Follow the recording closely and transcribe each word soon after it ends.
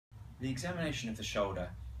The examination of the shoulder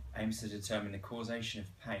aims to determine the causation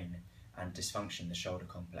of pain and dysfunction in the shoulder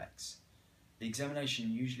complex. The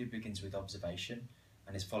examination usually begins with observation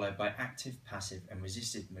and is followed by active, passive and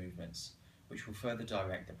resisted movements, which will further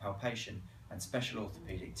direct the palpation and special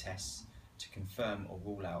orthopaedic tests to confirm or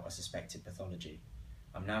rule out a suspected pathology.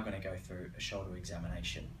 I'm now going to go through a shoulder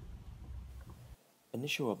examination.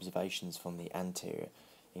 Initial observations from the anterior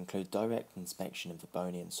include direct inspection of the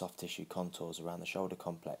bony and soft tissue contours around the shoulder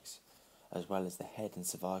complex, as well as the head and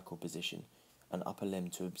cervical position and upper limb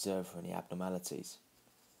to observe for any abnormalities.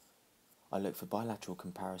 I look for bilateral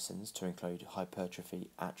comparisons to include hypertrophy,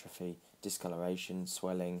 atrophy, discoloration,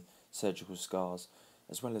 swelling, surgical scars,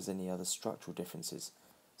 as well as any other structural differences,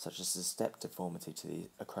 such as the step deformity to the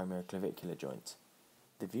acromioclavicular joint.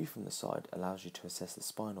 The view from the side allows you to assess the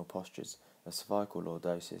spinal postures of cervical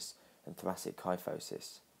lordosis and thoracic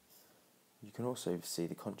kyphosis. You can also see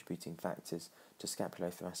the contributing factors to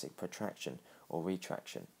scapulothoracic protraction or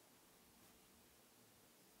retraction.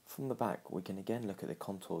 From the back, we can again look at the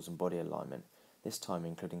contours and body alignment, this time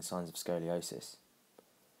including signs of scoliosis.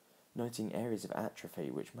 Noting areas of atrophy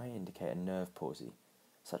which may indicate a nerve palsy,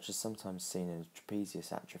 such as sometimes seen in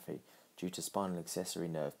trapezius atrophy due to spinal accessory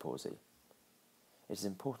nerve palsy. It is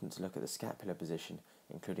important to look at the scapular position,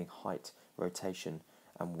 including height, rotation,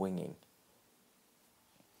 and winging.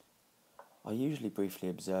 I usually briefly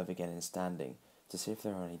observe again in standing to see if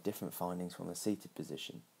there are any different findings from the seated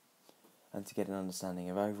position, and to get an understanding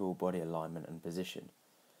of overall body alignment and position,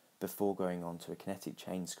 before going on to a kinetic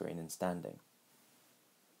chain screen in standing.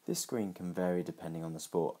 This screen can vary depending on the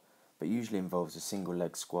sport, but usually involves a single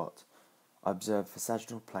leg squat. I observe for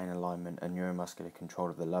sagittal plane alignment and neuromuscular control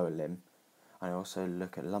of the lower limb, and I also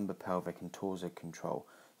look at lumbar, pelvic and torso control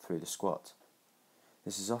through the squat.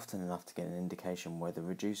 This is often enough to get an indication whether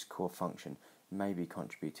reduced core function may be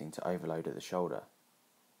contributing to overload at the shoulder.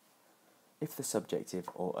 If the subjective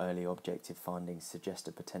or early objective findings suggest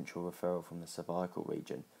a potential referral from the cervical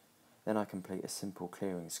region, then I complete a simple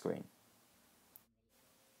clearing screen.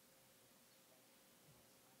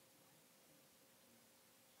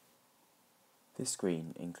 This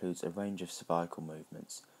screen includes a range of cervical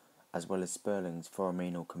movements, as well as Sperling's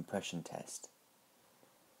foraminal compression test.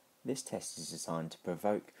 This test is designed to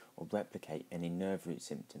provoke or replicate any nerve root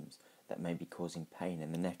symptoms that may be causing pain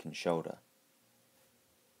in the neck and shoulder.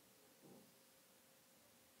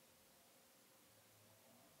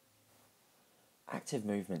 Active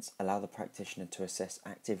movements allow the practitioner to assess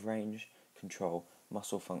active range, control,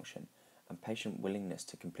 muscle function, and patient willingness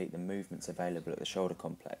to complete the movements available at the shoulder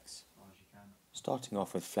complex. Starting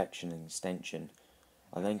off with flexion and extension,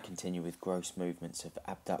 I then continue with gross movements of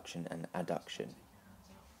abduction and adduction.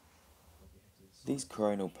 These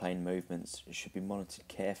coronal plane movements should be monitored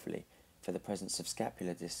carefully for the presence of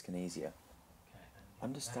scapular dyskinesia.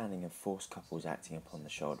 Understanding of force couples acting upon the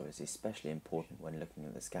shoulder is especially important when looking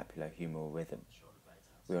at the scapulohumeral rhythm.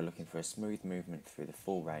 We are looking for a smooth movement through the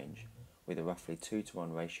full range, with a roughly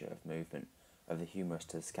 2-to-1 ratio of movement of the humerus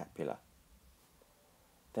to the scapula.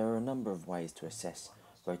 There are a number of ways to assess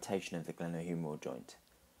rotation of the glenohumeral joint.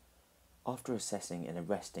 After assessing in a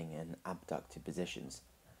resting and abducted positions,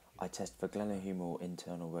 I test for glenohumeral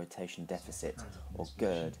internal rotation deficit, or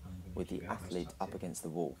GERD, with the athlete up against the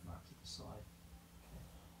wall.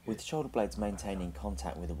 With shoulder blades maintaining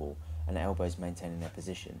contact with the wall and elbows maintaining their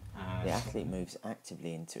position, the athlete moves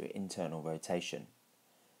actively into internal rotation.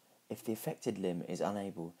 If the affected limb is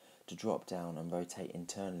unable to drop down and rotate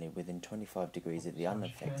internally within 25 degrees of the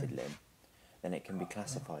unaffected limb, then it can be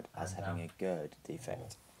classified as having a GERD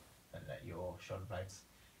defect. And let your shoulder blades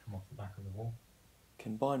come off the back of the wall.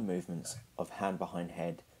 Combined movements of hand behind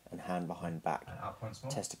head and hand behind back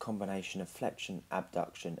test a combination of flexion,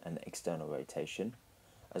 abduction and external rotation,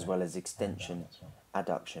 as well as extension,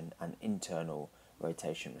 adduction and internal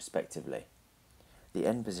rotation respectively. The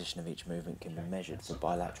end position of each movement can be measured for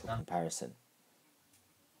bilateral comparison.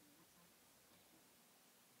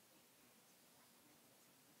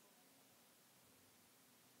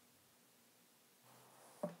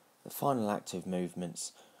 The final active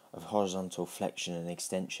movements of horizontal flexion and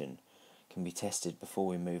extension can be tested before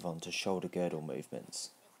we move on to shoulder girdle movements.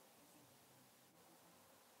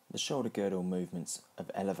 The shoulder girdle movements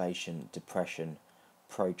of elevation, depression,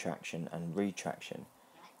 protraction and retraction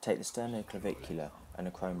take the sternoclavicular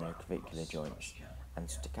and acromioclavicular joints and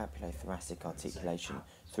scapulothoracic articulation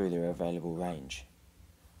through their available range.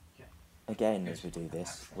 Again, as we do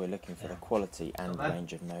this, we're looking for the quality and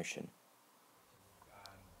range of motion.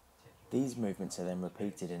 These movements are then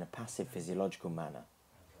repeated in a passive physiological manner,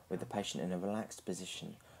 with the patient in a relaxed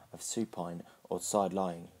position of supine or side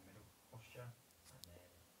lying.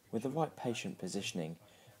 With the right patient positioning,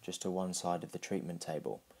 just to one side of the treatment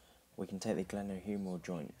table, we can take the glenohumeral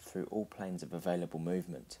joint through all planes of available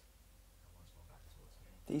movement.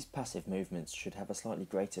 These passive movements should have a slightly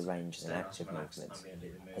greater range than active movements,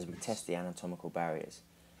 as we test the anatomical barriers,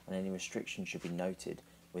 and any restriction should be noted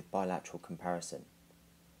with bilateral comparison.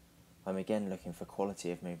 I'm again looking for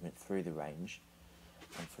quality of movement through the range,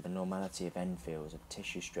 and for the normality of end feels of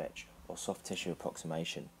tissue stretch or soft tissue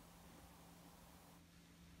approximation.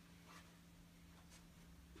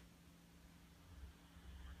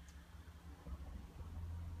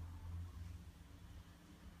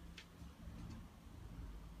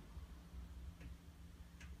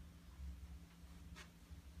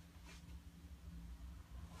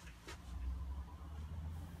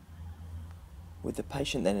 With the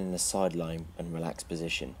patient then in a side lying and relaxed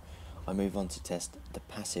position, I move on to test the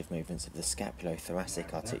passive movements of the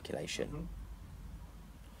scapulothoracic articulation.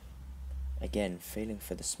 Again, feeling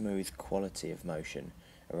for the smooth quality of motion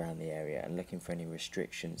around the area and looking for any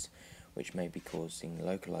restrictions which may be causing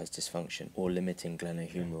localized dysfunction or limiting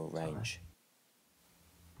glenohumeral range.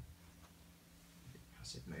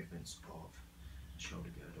 Passive movements of the shoulder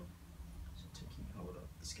girdle, so taking hold of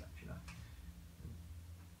the scapula,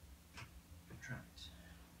 retract,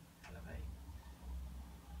 elevate,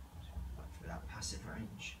 for that passive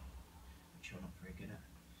range, which you're not very good at,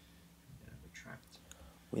 retract.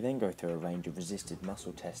 We then go through a range of resisted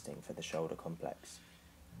muscle testing for the shoulder complex.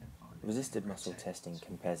 Resisted muscle testing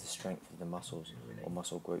compares the strength of the muscles or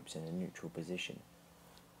muscle groups in a neutral position.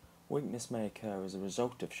 Weakness may occur as a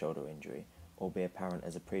result of shoulder injury or be apparent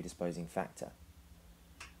as a predisposing factor.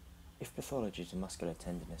 If pathology to muscular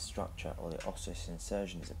tendinous structure or the osseous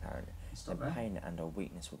insertion is apparent, then pain and or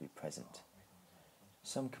weakness will be present.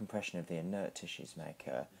 Some compression of the inert tissues may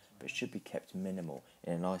occur, but should be kept minimal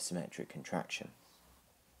in an isometric contraction.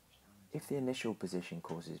 If the initial position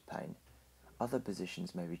causes pain, other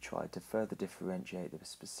positions may be tried to further differentiate the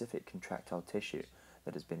specific contractile tissue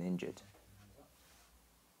that has been injured.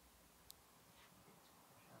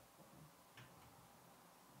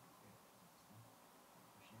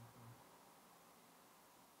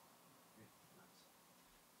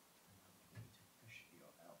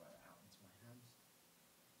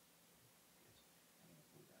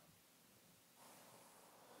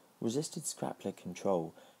 Resisted scapular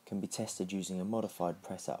control can be tested using a modified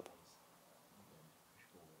press-up.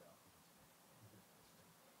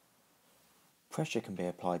 Pressure can be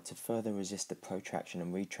applied to further resist the protraction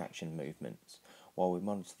and retraction movements while we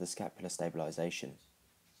monitor the scapular stabilisation.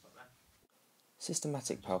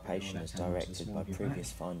 Systematic palpation is directed by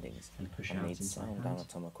previous findings and needs sound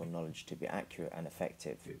anatomical knowledge to be accurate and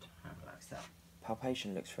effective.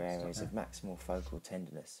 Palpation looks for areas of maximal focal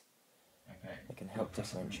tenderness. It can help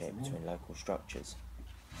differentiate between local structures.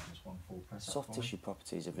 Soft tissue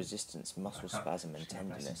properties of resistance, muscle spasm and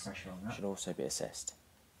tenderness should also be assessed.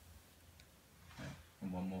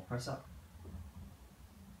 And one more press up.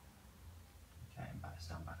 Okay, and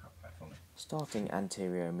stand back up for me. Starting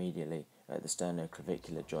anterior medially at the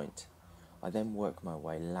sternoclavicular joint, I then work my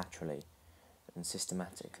way laterally and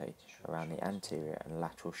systematically around the anterior and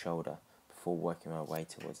lateral shoulder before working my way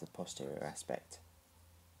towards the posterior aspect.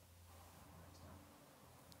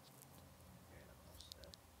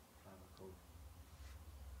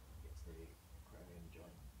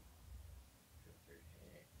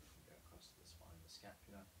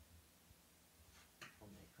 Scapula.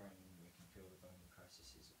 From the cranium we can feel the bony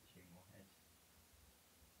processes of the humeral head.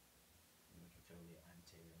 And we can feel the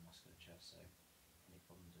anterior musculature, so any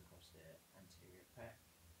problems across the anterior pec.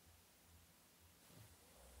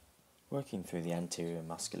 Working through the anterior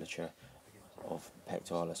musculature of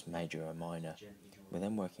pectoralis major and minor, we're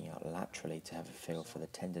then working out laterally to have a feel for the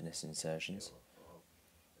tendinous insertions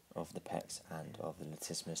of the pecs and of the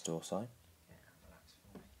latissimus dorsi.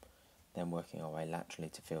 Then working our way laterally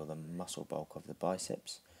to feel the muscle bulk of the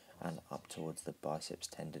biceps and up towards the biceps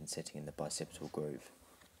tendon sitting in the bicipital groove.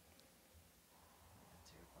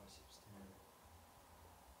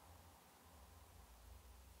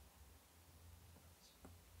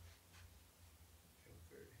 Feel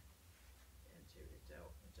through the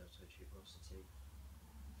anterior deltoid tuberosity.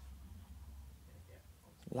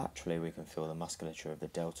 Laterally we can feel the musculature of the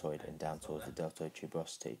deltoid and down towards the deltoid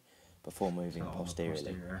tuberosity before moving posteriorly. On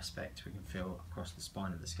the posterior aspect we can feel across the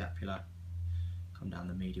spine of the scapula, come down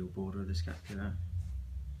the medial border of the scapula,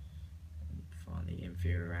 and find the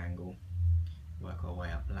inferior angle, work our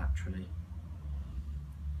way up laterally.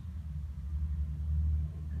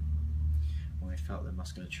 When we felt the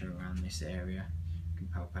musculature around this area, we can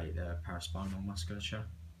palpate the paraspinal musculature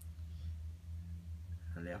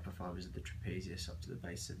and the upper fibres of the trapezius up to the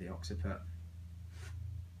base of the occiput.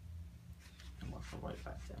 and work our way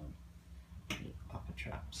back down the upper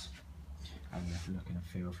traps. And we have to look and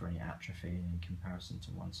feel for any atrophy in comparison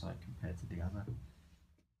to one side compared to the other.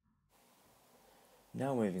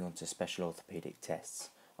 Now moving on to special orthopaedic tests,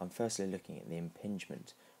 I'm firstly looking at the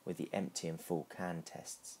impingement with the empty and full can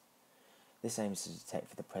tests. This aims to detect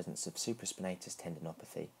for the presence of supraspinatus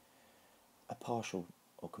tendinopathy, a partial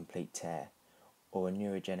or complete tear, or a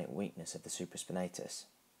neurogenic weakness of the supraspinatus.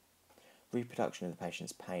 Reproduction of the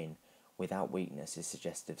patient's pain without weakness is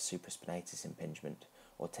suggestive of supraspinatus impingement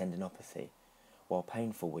or tendinopathy, while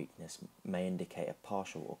painful weakness may indicate a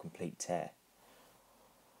partial or complete tear.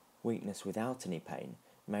 Weakness without any pain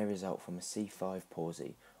may result from a C5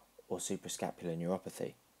 palsy or suprascapular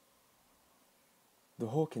neuropathy. The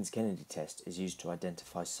Hawkins-Kennedy test is used to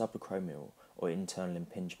identify subacromial or internal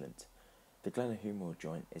impingement. The glenohumeral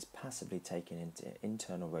joint is passively taken into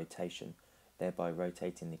internal rotation, thereby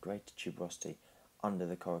rotating the greater tuberosity under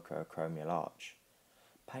the coracoacromial arch.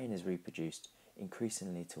 Pain is reproduced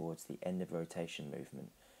increasingly towards the end of rotation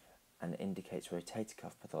movement and indicates rotator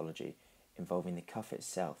cuff pathology involving the cuff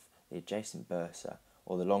itself, the adjacent bursa,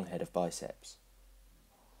 or the long head of biceps.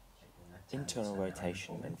 Internal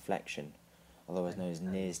rotation and flexion, otherwise known as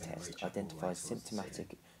Neer's test, identifies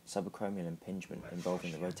symptomatic subacromial impingement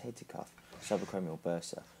involving the rotator cuff, subacromial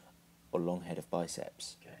bursa, or long head of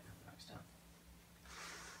biceps. Okay, relax down.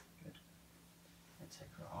 Good. And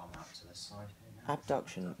take her arm out to the side here now.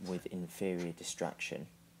 Abduction with inferior distraction,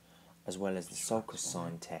 as well as the sulcus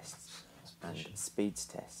sign tests and Speed's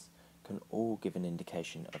tests, can all give an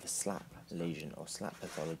indication of a slap lesion or slap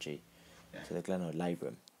pathology to the glenoid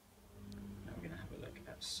labrum. Now we're going to have a look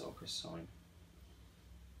at sulcus sign.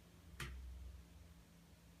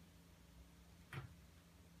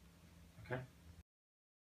 Okay.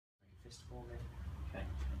 Make a fist for me. Okay.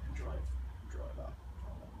 Drive up.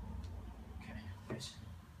 Okay, good.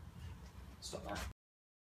 Stop that.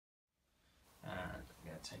 And I'm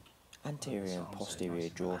going to take Anterior and posterior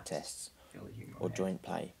jaw tests or joint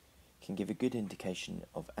play can give a good indication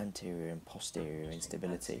of anterior and posterior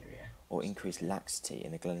instability or increased laxity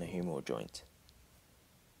in the glenohumeral joint.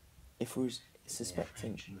 If we're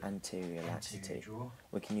suspecting anterior laxity,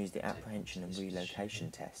 we can use the apprehension and relocation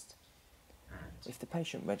test. If the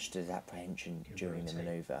patient registers apprehension during the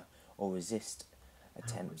manoeuvre or resists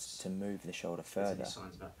attempts to move the shoulder further,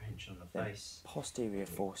 then posterior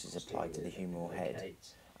force is applied to the humeral head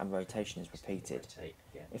and rotation is repeated.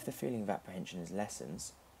 If the feeling of apprehension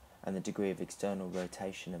lessens and the degree of external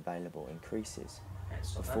rotation available increases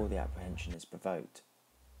before the apprehension is provoked,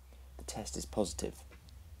 the test is positive.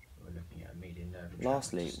 We're looking at a median nerve.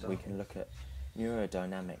 Lastly, we can look at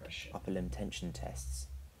neurodynamic upper limb tension tests.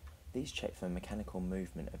 These check for mechanical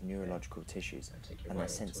movement of neurological tissues and their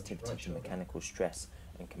sensitivity to mechanical stress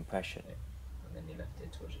and compression.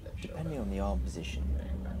 Depending on the arm position,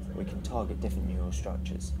 we can target different neural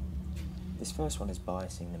structures. This first one is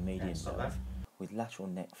biasing the median nerve with lateral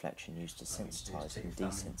neck flexion used to sensitise and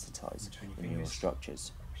desensitise the neural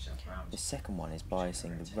structures. The second one is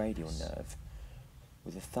biasing the radial nerve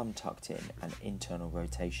with the thumb tucked in and internal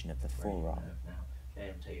rotation of the forearm. Okay,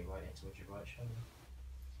 and take your right hand towards your right shoulder.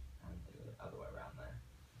 And the other way around there.